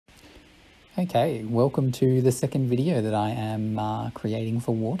Okay, welcome to the second video that I am creating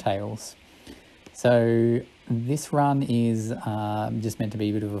for Wartales. So this run is just meant to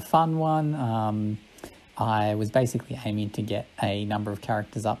be a bit of a fun one. I was basically aiming to get a number of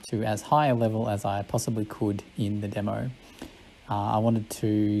characters up to as high a level as I possibly could in the demo. I wanted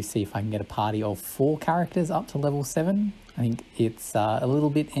to see if I can get a party of 4 characters up to level 7. I think it's a little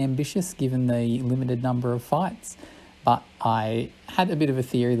bit ambitious given the limited number of fights, but I had a bit of a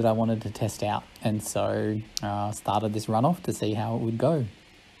theory that I wanted to test out, and so started this run off to see how it would go.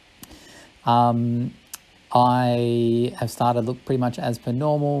 I have started look pretty much as per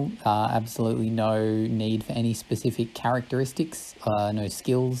normal, absolutely no need for any specific characteristics, no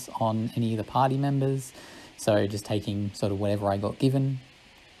skills on any of the party members, so just taking sort of whatever I got given.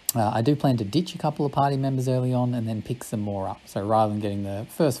 I do plan to ditch a couple of party members early on and then pick some more up, so rather than getting the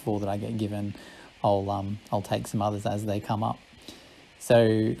first 4 that I get given, I'll take some others as they come up.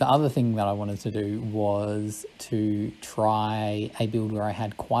 So the other thing that I wanted to do was to try a build where I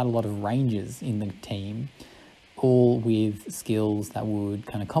had quite a lot of rangers in the team, all with skills that would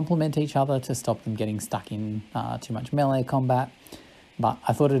kind of complement each other to stop them getting stuck in too much melee combat. But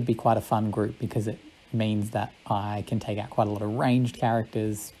I thought it'd be quite a fun group because it means that I can take out quite a lot of ranged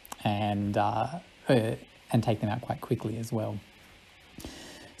characters and take them out quite quickly as well.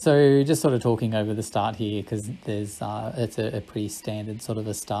 So just sort of talking over the start here, because there's it's a pretty standard sort of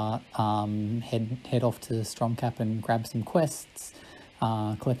a start. Head off to Stromcap and grab some quests,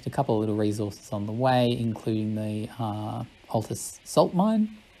 collect a couple of little resources on the way, including the Altus salt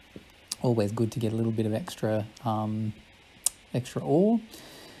mine. Always good to get a little bit of extra ore.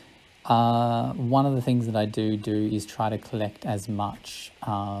 One of the things that I do is try to collect as much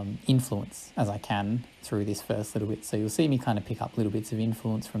influence as I can through this first little bit. So you'll see me kind of pick up little bits of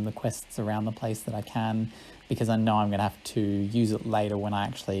influence from the quests around the place that I can, because I know I'm going to have to use it later when I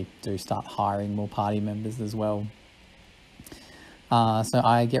actually do start hiring more party members as well. So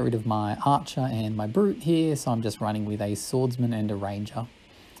I get rid of my archer and my brute here, so I'm just running with a swordsman and a ranger.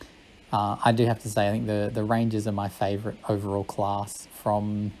 I do have to say, I think the rangers are my favourite overall class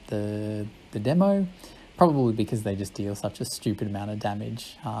from the demo, probably because they just deal such a stupid amount of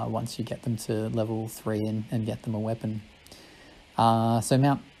damage once you get them to level 3 and get them a weapon. So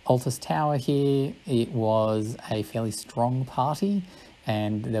Mount Altus Tower here, it was a fairly strong party,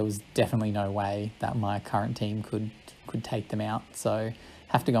 and there was definitely no way that my current team could take them out, so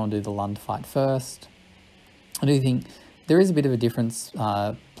have to go and do the Lund fight first. I do think there is a bit of a difference.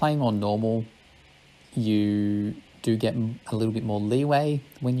 Playing on normal, you do get a little bit more leeway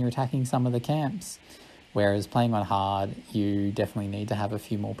when you're attacking some of the camps, whereas playing on hard, you definitely need to have a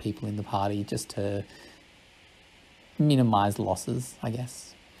few more people in the party just to minimize losses, I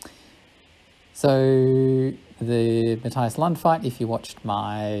guess. So the Matthias Lund fight, if you watched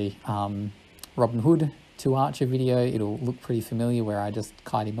my Robin Hood 2 Archer video, it'll look pretty familiar, where I just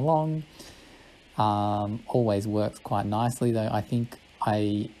kite him along. Always works quite nicely, though. I think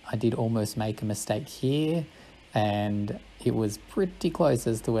I did almost make a mistake here, and it was pretty close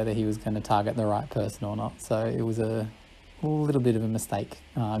as to whether he was going to target the right person or not. So it was a little bit of a mistake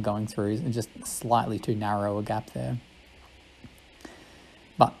going through, and just slightly too narrow a gap there.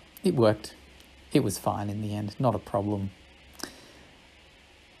 But it worked. It was fine in the end, not a problem.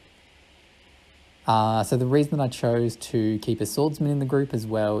 So the reason that I chose to keep a swordsman in the group as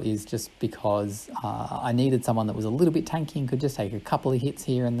well is just because I needed someone that was a little bit tanky and could just take a couple of hits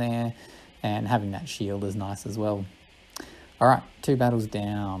here and there, and having that shield is nice as well. Alright, 2 battles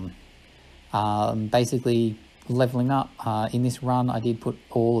down. Basically leveling up. In this run I did put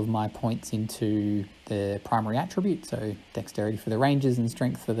all of my points into the primary attribute, so dexterity for the rangers and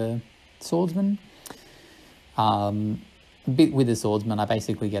strength for the swordsman. With the swordsman, I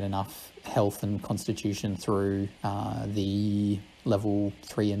basically get enough health and constitution through the level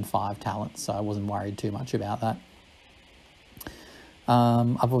 3 and 5 talents, so I wasn't worried too much about that.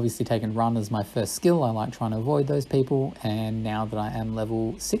 I've obviously taken run as my first skill. I like trying to avoid those people, and now that I am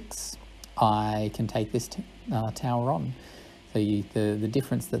level 6, I can take this tower on. So the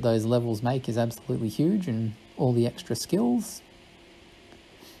difference that those levels make is absolutely huge, and all the extra skills.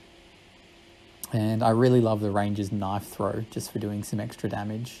 And I really love the ranger's knife throw, just for doing some extra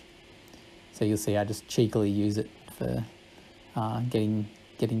damage. So you'll see I just cheekily use it for getting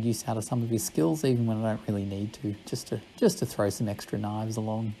use out of some of his skills, even when I don't really need to, just to throw some extra knives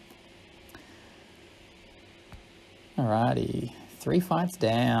along. Alrighty, 3 fights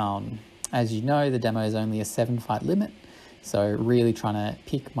down. As you know, the demo is only a 7 fight limit, so really trying to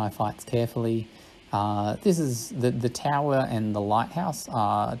pick my fights carefully. This is the tower and the lighthouse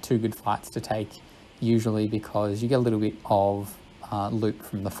are 2 good fights to take, usually because you get a little bit of loot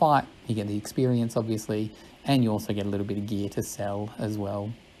from the fight, you get the experience obviously, and you also get a little bit of gear to sell as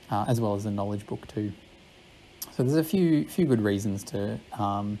well as the knowledge book too. So there's a few good reasons to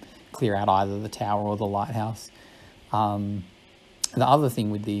clear out either the tower or the lighthouse. The other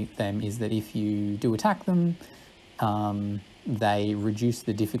thing with them is that if you do attack them, they reduce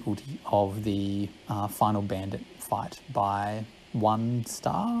the difficulty of the final bandit fight by 1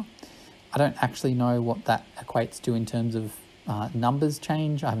 star. I don't actually know what that equates to in terms of numbers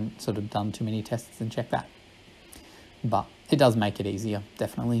change. I haven't sort of done too many tests and checked that. But it does make it easier,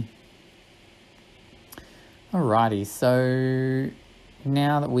 definitely. Alrighty, so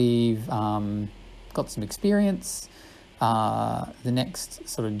now that we've got some experience, the next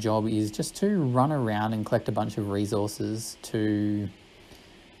sort of job is just to run around and collect a bunch of resources to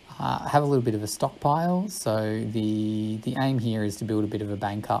have a little bit of a stockpile. So the aim here is to build a bit of a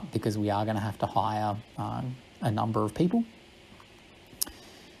bank up because we are going to have to hire a number of people.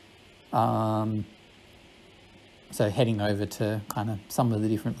 So heading over to kind of some of the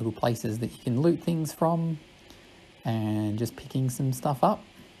different little places that you can loot things from and just picking some stuff up.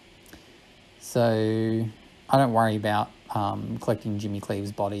 So I don't worry about collecting Jimmy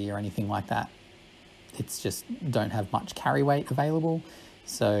Cleave's body or anything like that. It's just don't have much carry weight available.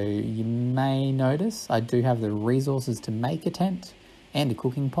 So you may notice I do have the resources to make a tent and a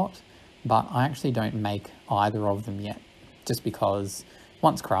cooking pot, but I actually don't make either of them yet, just because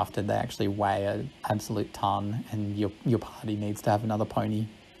once crafted they actually weigh an absolute ton, and your party needs to have another pony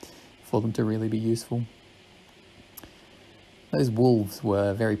for them to really be useful. Those wolves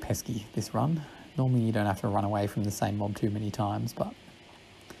were very pesky this run. Normally you don't have to run away from the same mob too many times, but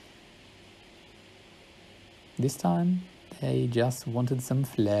this time they just wanted some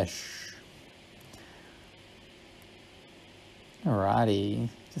flesh. Alrighty,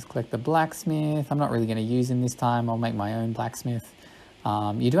 just collect the blacksmith. I'm not really going to use him this time. I'll make my own blacksmith.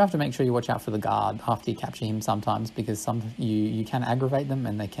 You do have to make sure you watch out for the guard after you capture him sometimes, because you can aggravate them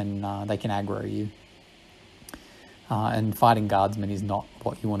and they can aggro you. And fighting guardsmen is not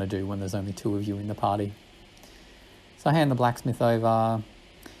what you want to do when there's only 2 of you in the party. So I hand the blacksmith over,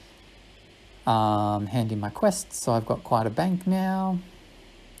 hand in my quests, so I've got quite a bank now.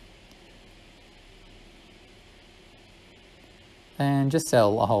 And just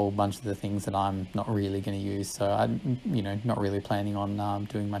sell a whole bunch of the things that I'm not really going to use. So I'm, not really planning on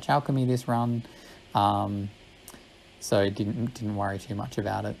doing much alchemy this run. So didn't worry too much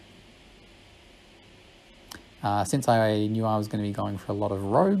about it. Since I knew I was going to be going for a lot of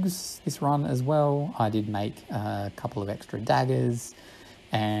rogues this run as well, I did make a couple of extra daggers,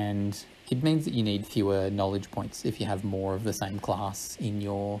 and it means that you need fewer knowledge points if you have more of the same class in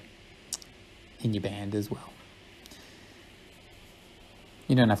your band as well.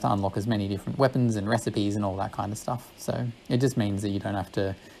 You don't have to unlock as many different weapons and recipes and all that kind of stuff, so it just means that you don't have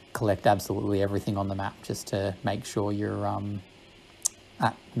to collect absolutely everything on the map just to make sure you're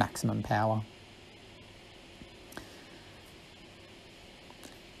at maximum power.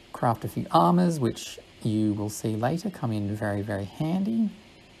 Craft a few armors, which you will see later come in very, very handy.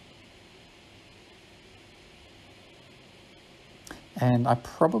 And I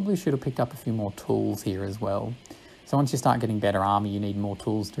probably should have picked up a few more tools here as well. So once you start getting better armor, you need more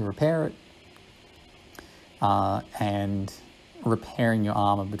tools to repair it. And repairing your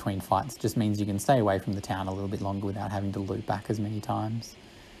armor between fights just means you can stay away from the town a little bit longer without having to loot back as many times.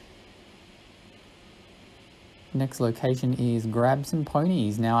 Next location is grab some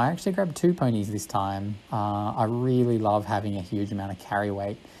ponies. Now I actually grabbed 2 ponies this time. I really love having a huge amount of carry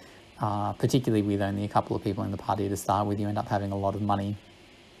weight, particularly with only a couple of people in the party to start with. You end up having a lot of money.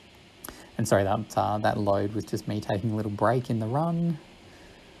 And sorry, that load was just me taking a little break in the run.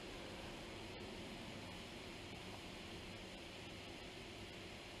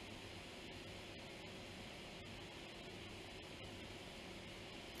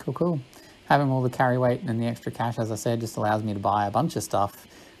 Cool. Having all the carry weight and the extra cash, as I said, just allows me to buy a bunch of stuff.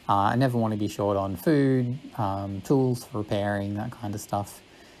 I never want to be short on food, tools for repairing, that kind of stuff.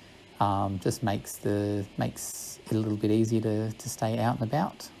 Just makes it a little bit easier to stay out and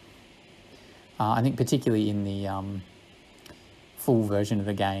about. I think particularly in the full version of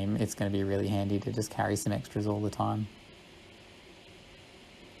the game, it's going to be really handy to just carry some extras all the time.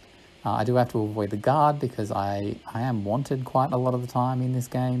 I do have to avoid the guard because I am wanted quite a lot of the time in this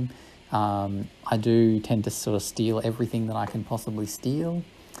game. I do tend to sort of steal everything that I can possibly steal,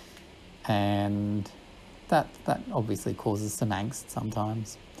 and that obviously causes some angst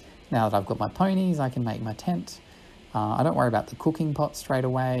sometimes. Now that I've got my ponies, I can make my tent. I don't worry about the cooking pot straight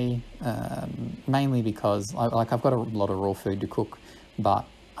away, mainly because I've got a lot of raw food to cook, but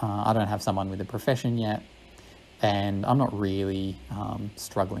I don't have someone with a profession yet, and I'm not really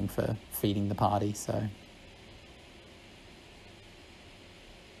struggling for feeding the party, so...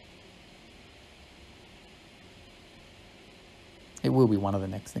 It will be one of the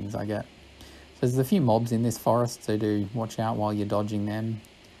next things I get. So there's a few mobs in this forest, so do watch out while you're dodging them.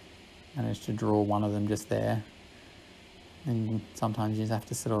 Managed to draw one of them just there. And sometimes you just have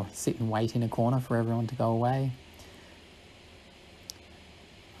to sort of sit and wait in a corner for everyone to go away.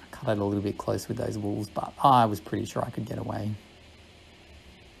 I cut it a little bit close with those wolves, but I was pretty sure I could get away.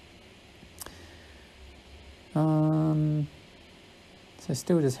 So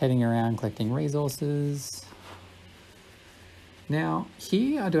still just heading around collecting resources. Now,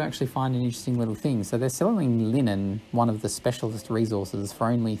 here I do actually find an interesting little thing. So they're selling linen, one of the specialist resources, for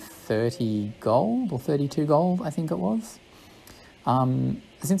only 30 gold, or 32 gold, I think it was.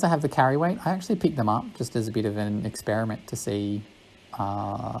 Since I have the carry weight, I actually picked them up just as a bit of an experiment to see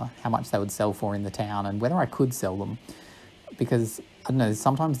how much they would sell for in the town and whether I could sell them. Because, I don't know,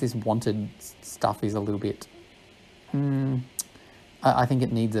 sometimes this wanted stuff is a little bit... I think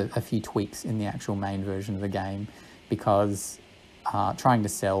it needs a few tweaks in the actual main version of the game, because... trying to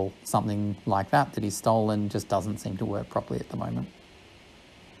sell something like that is stolen just doesn't seem to work properly at the moment.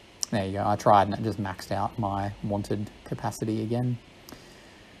 There you go, I tried and it just maxed out my wanted capacity again.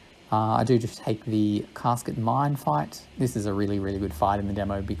 I do just take the casket mine fight. This is a really, really good fight in the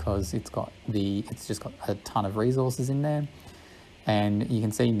demo because it's just got a ton of resources in there. And you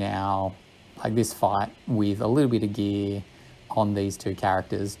can see now, like this fight with a little bit of gear on these two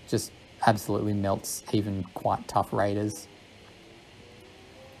characters just absolutely melts even quite tough raiders.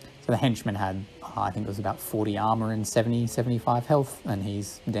 So the henchman had, I think it was about 40 armor and 75 health, and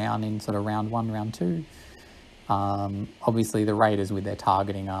he's down in sort of round 1, round 2. Obviously the raiders with their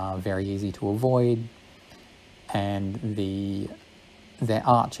targeting are very easy to avoid, and their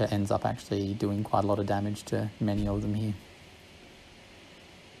archer ends up actually doing quite a lot of damage to many of them here.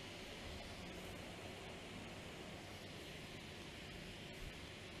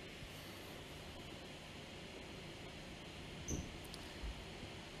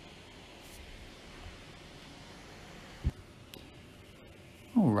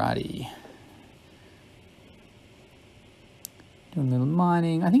 Alrighty. Doing a little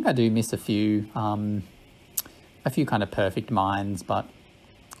mining. I think I do miss a few kind of perfect mines, but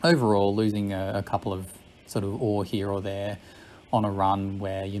overall losing a couple of sort of ore here or there on a run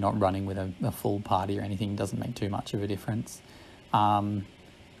where you're not running with a full party or anything doesn't make too much of a difference. I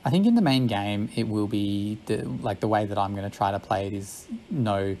think in the main game it will be, the way that I'm going to try to play it is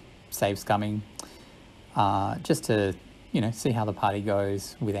no save scumming, just to... see how the party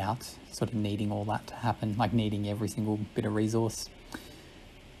goes without sort of needing all that to happen, like needing every single bit of resource.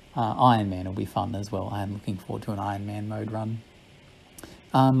 Iron Man will be fun as well. I am looking forward to an Iron Man mode run.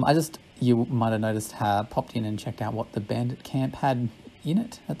 You might have noticed how I popped in and checked out what the bandit camp had in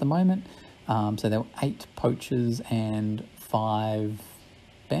it at the moment. So there were 8 poachers and 5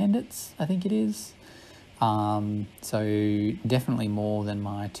 bandits, I think it is. So definitely more than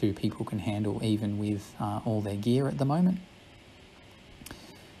my 2 people can handle, even with all their gear at the moment.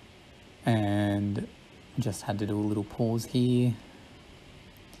 And just had to do a little pause here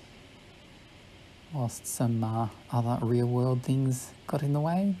whilst some other real world things got in the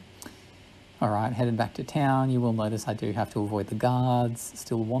way. Alright, headed back to town. You will notice I do have to avoid the guards,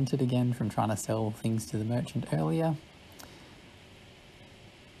 still wanted again from trying to sell things to the merchant earlier.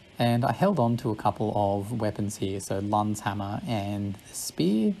 And I held on to a couple of weapons here, so Lund's hammer and the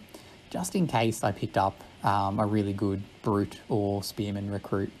spear, just in case I picked up a really good brute or spearman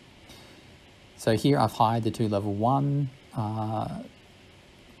recruit. So here I've hired the 2 level 1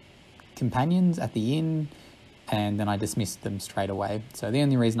 companions at the inn, and then I dismissed them straight away. So the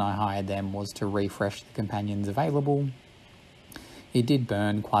only reason I hired them was to refresh the companions available. It did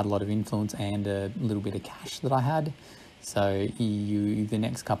burn quite a lot of influence and a little bit of cash that I had. So the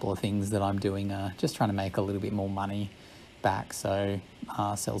next couple of things that I'm doing are just trying to make a little bit more money back. So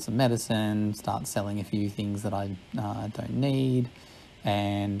sell some medicine, start selling a few things that I don't need,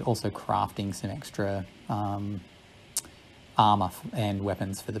 and also crafting some extra armor and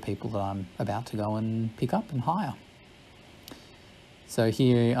weapons for the people that I'm about to go and pick up and hire. So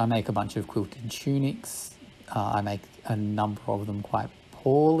here I make a bunch of quilted tunics. I make a number of them quite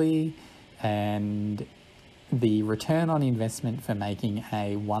poorly, and the return on investment for making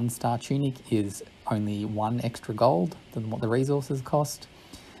a 1-star tunic is only 1 extra gold than what the resources cost.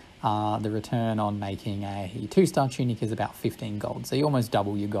 The return on making a 2-star tunic is about 15 gold. So you almost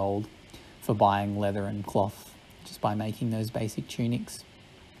double your gold for buying leather and cloth just by making those basic tunics.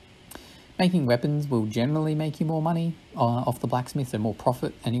 Making weapons will generally make you more money off the blacksmith, or more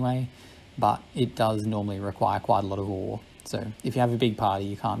profit anyway. but it does normally require quite a lot of ore. So if you have a big party,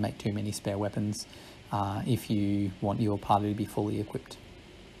 you can't make too many spare weapons if you want your party to be fully equipped.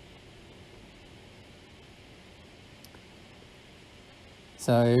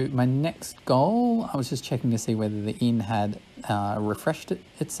 So my next goal, I was just checking to see whether the inn had refreshed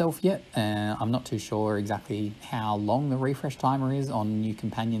itself yet. I'm not too sure exactly how long the refresh timer is on new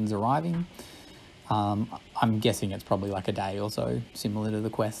companions arriving. I'm guessing it's probably like a day or so, similar to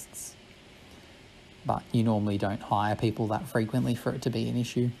the quests. But you normally don't hire people that frequently for it to be an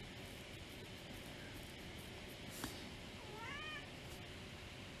issue.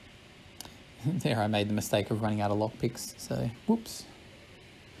 There I made the mistake of running out of lockpicks, so whoops.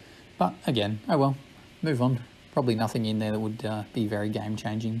 But again, oh well, move on. Probably nothing in there that would be very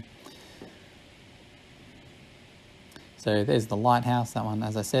game-changing. So there's the lighthouse. That one,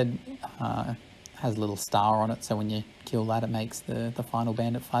 as I said, has a little star on it, so when you kill that, it makes the final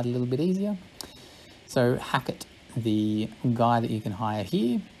bandit fight a little bit easier. So Hackett, the guy that you can hire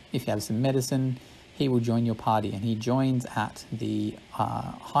here, if you have some medicine, he will join your party, and he joins at the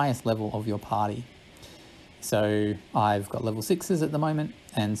highest level of your party. So I've got level 6s at the moment,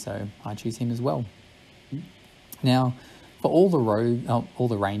 and so I choose him as well. Now, for all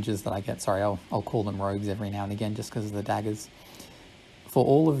the ranges that I get, sorry, I'll call them rogues every now and again just because of the daggers. For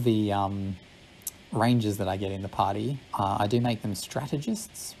all of the ranges that I get in the party, I do make them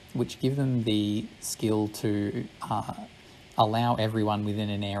strategists, which give them the skill to allow everyone within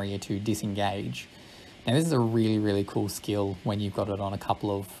an area to disengage. Now this is a really, really cool skill when you've got it on a couple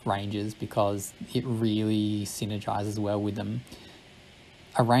of ranges because it really synergizes well with them.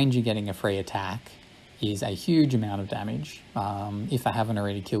 A ranger getting a free attack is a huge amount of damage. If they haven't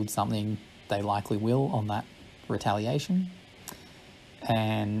already killed something, they likely will on that retaliation.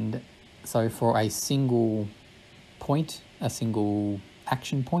 And so for a single point, a single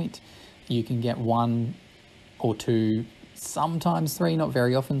action point, you can get 1 or 2, sometimes 3, not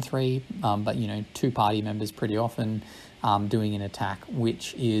very often 3, but you know, 2 party members pretty often doing an attack,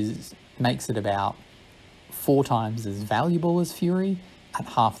 which makes it about 4 times as valuable as Fury at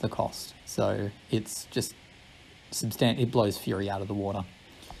half the cost. So it's just it blows Fury out of the water.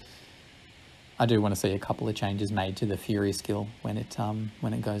 I do want to see a couple of changes made to the Fury skill when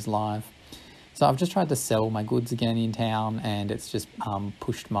it goes live. So I've just tried to sell my goods again in town, and it's just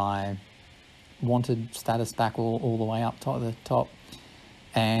pushed my wanted status back all the way up to the top.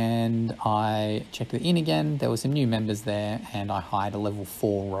 And I checked the inn again. There were some new members there, and I hired a level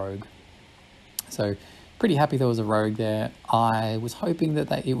 4 rogue. So pretty happy there was a rogue there. I was hoping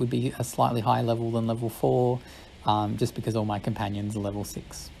that it would be a slightly higher level than level 4, just because all my companions are level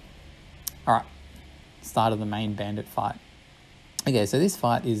 6. All right, start of the main bandit fight. Okay, so this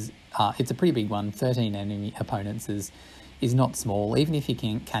fight is it's a pretty big one. 13 enemy opponents is not small. Even if you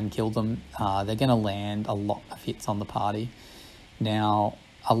can kill them, they're going to land a lot of hits on the party. Now,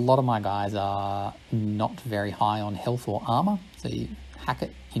 a lot of my guys are not very high on health or armor. So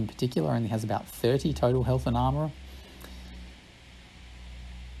Hackett in particular only has about 30 total health and armor.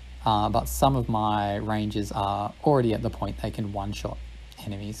 But some of my rangers are already at the point they can one-shot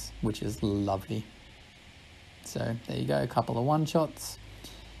enemies, which is lovely. So there you go, a couple of one-shots.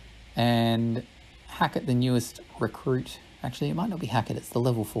 And Hackett, the newest recruit, actually it might not be Hackett, it's the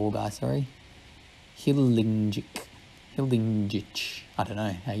level 4 guy, sorry. Hildingic, I don't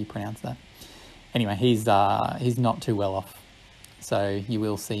know how you pronounce that. Anyway, he's not too well off. So you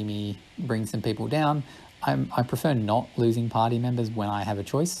will see me bring some people down. I prefer not losing party members when I have a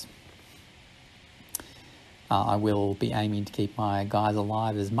choice. I will be aiming to keep my guys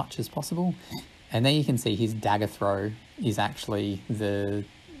alive as much as possible. And there you can see his dagger throw is actually the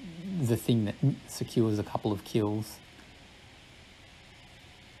thing that secures a couple of kills.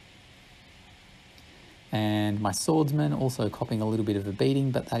 And my swordsman also copping a little bit of a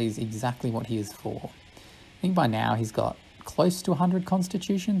beating, but that is exactly what he is for. I think by now he's got close to 100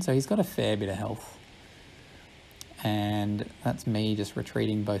 constitution, so he's got a fair bit of health. And that's me just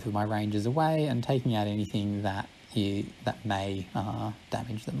retreating both of my rangers away and taking out anything that may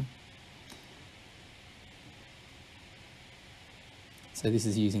damage them. So this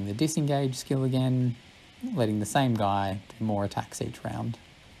is using the disengage skill again, letting the same guy do more attacks each round.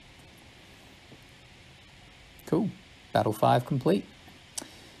 Cool, battle 5 complete.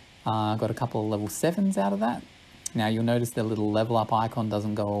 Got a couple of level 7s out of that. Now you'll notice the little level up icon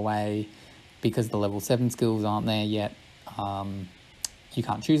doesn't go away because the level 7 skills aren't there yet. You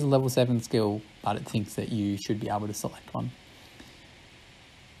can't choose a level 7 skill, but it thinks that you should be able to select one.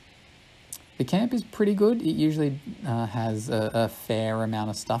 The camp is pretty good. It usually has a fair amount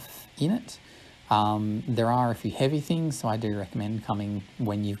of stuff in it. There are a few heavy things, so I do recommend coming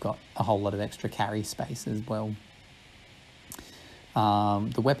when you've got a whole lot of extra carry space as well.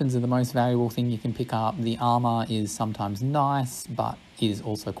 The weapons are the most valuable thing you can pick up. The armor is sometimes nice, but is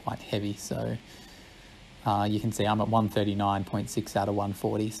also quite heavy. So you can see I'm at 139.6 out of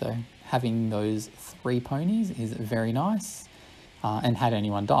 140. So having those 3 ponies is very nice. And had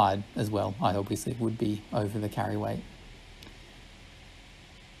anyone died as well, I obviously would be over the carry weight.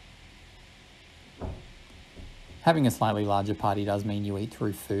 Having a slightly larger party does mean you eat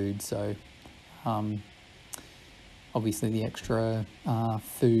through food, so obviously the extra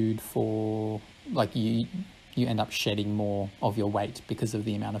food for, like, you end up shedding more of your weight because of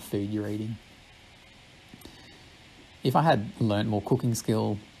the amount of food you're eating. If I had learnt more cooking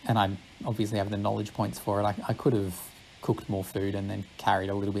skill, and I obviously have the knowledge points for it, I could have cooked more food and then carried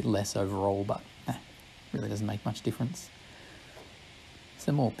a little bit less overall, but really doesn't make much difference.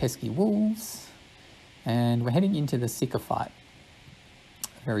 Some more pesky wolves. And we're heading into the Sikha fight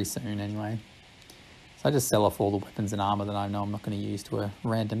very soon anyway. So I just sell off all the weapons and armour that I know I'm not going to use to a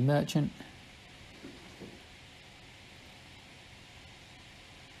random merchant.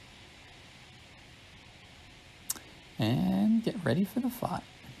 And get ready for the fight.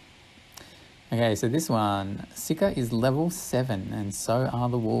 Okay, so this one, Sikha is level 7 and so are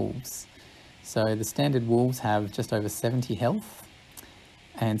the wolves. So the standard wolves have just over 70 health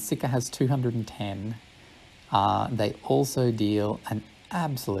and Sikha has 210. They also deal an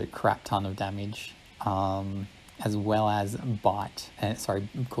absolute crap ton of damage, as well as bite,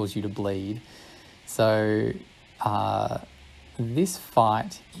 cause you to bleed. So this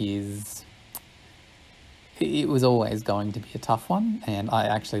fight it was always going to be a tough one, and I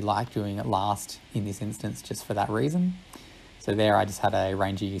actually like doing it last in this instance just for that reason. So there I just had a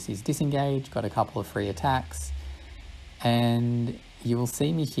ranger use his disengage, got a couple of free attacks, and you will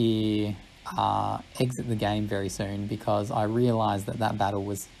see me here exit the game very soon because I realised that battle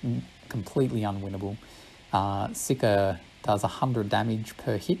was completely unwinnable. Sikha does 100 damage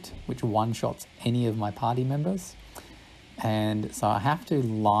per hit, which one-shots any of my party members. And so I have to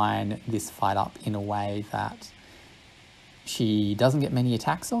line this fight up in a way that she doesn't get many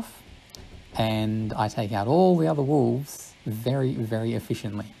attacks off, and I take out all the other wolves very, very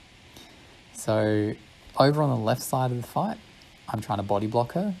efficiently. So over on the left side of the fight, I'm trying to body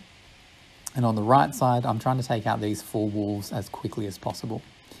block her. And on the right side, I'm trying to take out these 4 wolves as quickly as possible.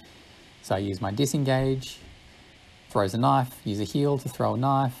 So I use my disengage, throws a knife, use a heal to throw a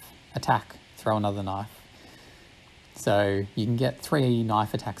knife, attack, throw another knife. So you can get 3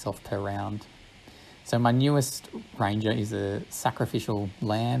 knife attacks off per round. So my newest ranger is a sacrificial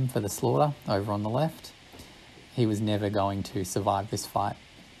lamb for the slaughter over on the left. He was never going to survive this fight,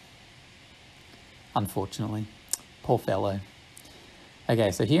 unfortunately. Poor fellow.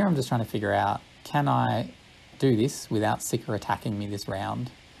 Okay, so here I'm just trying to figure out, can I do this without Sikha attacking me this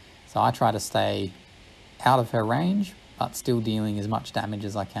round? So I try to stay out of her range, but still dealing as much damage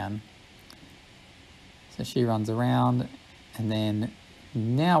as I can. So she runs around, and then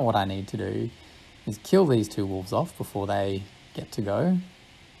now what I need to do is kill these 2 wolves off before they get to go,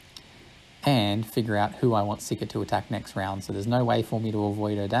 and figure out who I want Sikha to attack next round. So there's no way for me to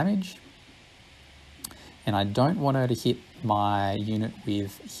avoid her damage, and I don't want her to hit my unit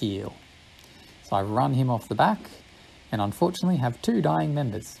with heal. So I run him off the back, and unfortunately have 2 dying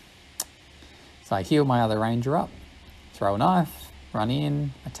members. So I heal my other ranger up, throw a knife, run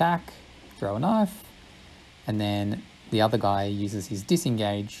in, attack, throw a knife, and then the other guy uses his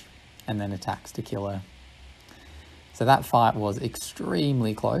disengage and then attacks to kill her. So that fight was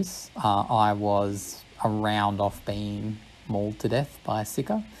extremely close. I was a round off being mauled to death by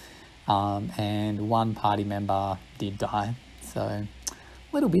Sikha, and 1 party member did die. So a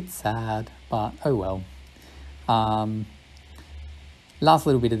little bit sad, but oh well. Last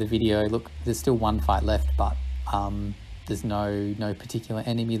little bit of the video, look, there's still 1 fight left, but there's no particular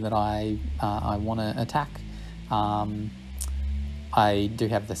enemy that I want to attack. I do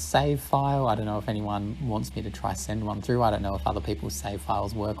have the save file. I don't know if anyone wants me to try send one through. I don't know if other people's save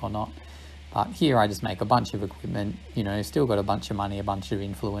files work or not. But here I just make a bunch of equipment, you know, still got a bunch of money, a bunch of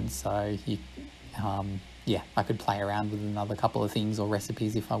influence. So yeah, I could play around with another couple of things or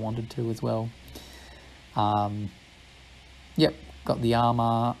recipes if I wanted to as well. Yep, got the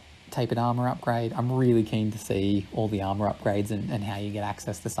armor, tapered armor upgrade. I'm really keen to see all the armor upgrades and how you get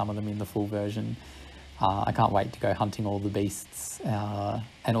access to some of them in the full version. I can't wait to go hunting all the beasts,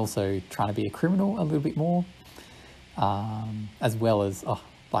 and also trying to be a criminal a little bit more, as well as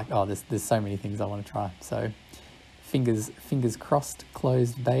there's so many things I want to try. So fingers crossed,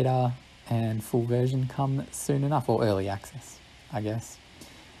 closed beta and full version come soon enough, or early access, I guess.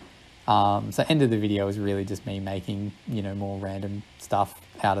 So end of the video is really just me making, you know, more random stuff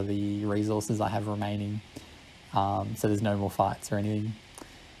out of the resources I have remaining. So there's no more fights or anything.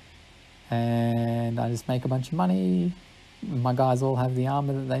 And I just make a bunch of money. My guys all have the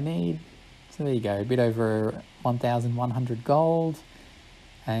armor that they need. So there you go, a bit over 1,100 gold.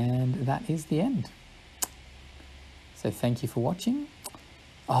 And that is the end. So thank you for watching.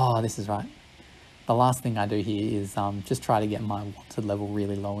 Oh, this is right. The last thing I do here is just try to get my wanted level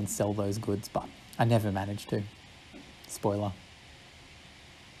really low and sell those goods, but I never managed to. Spoiler.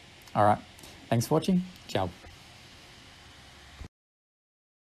 All right, thanks for watching. Ciao.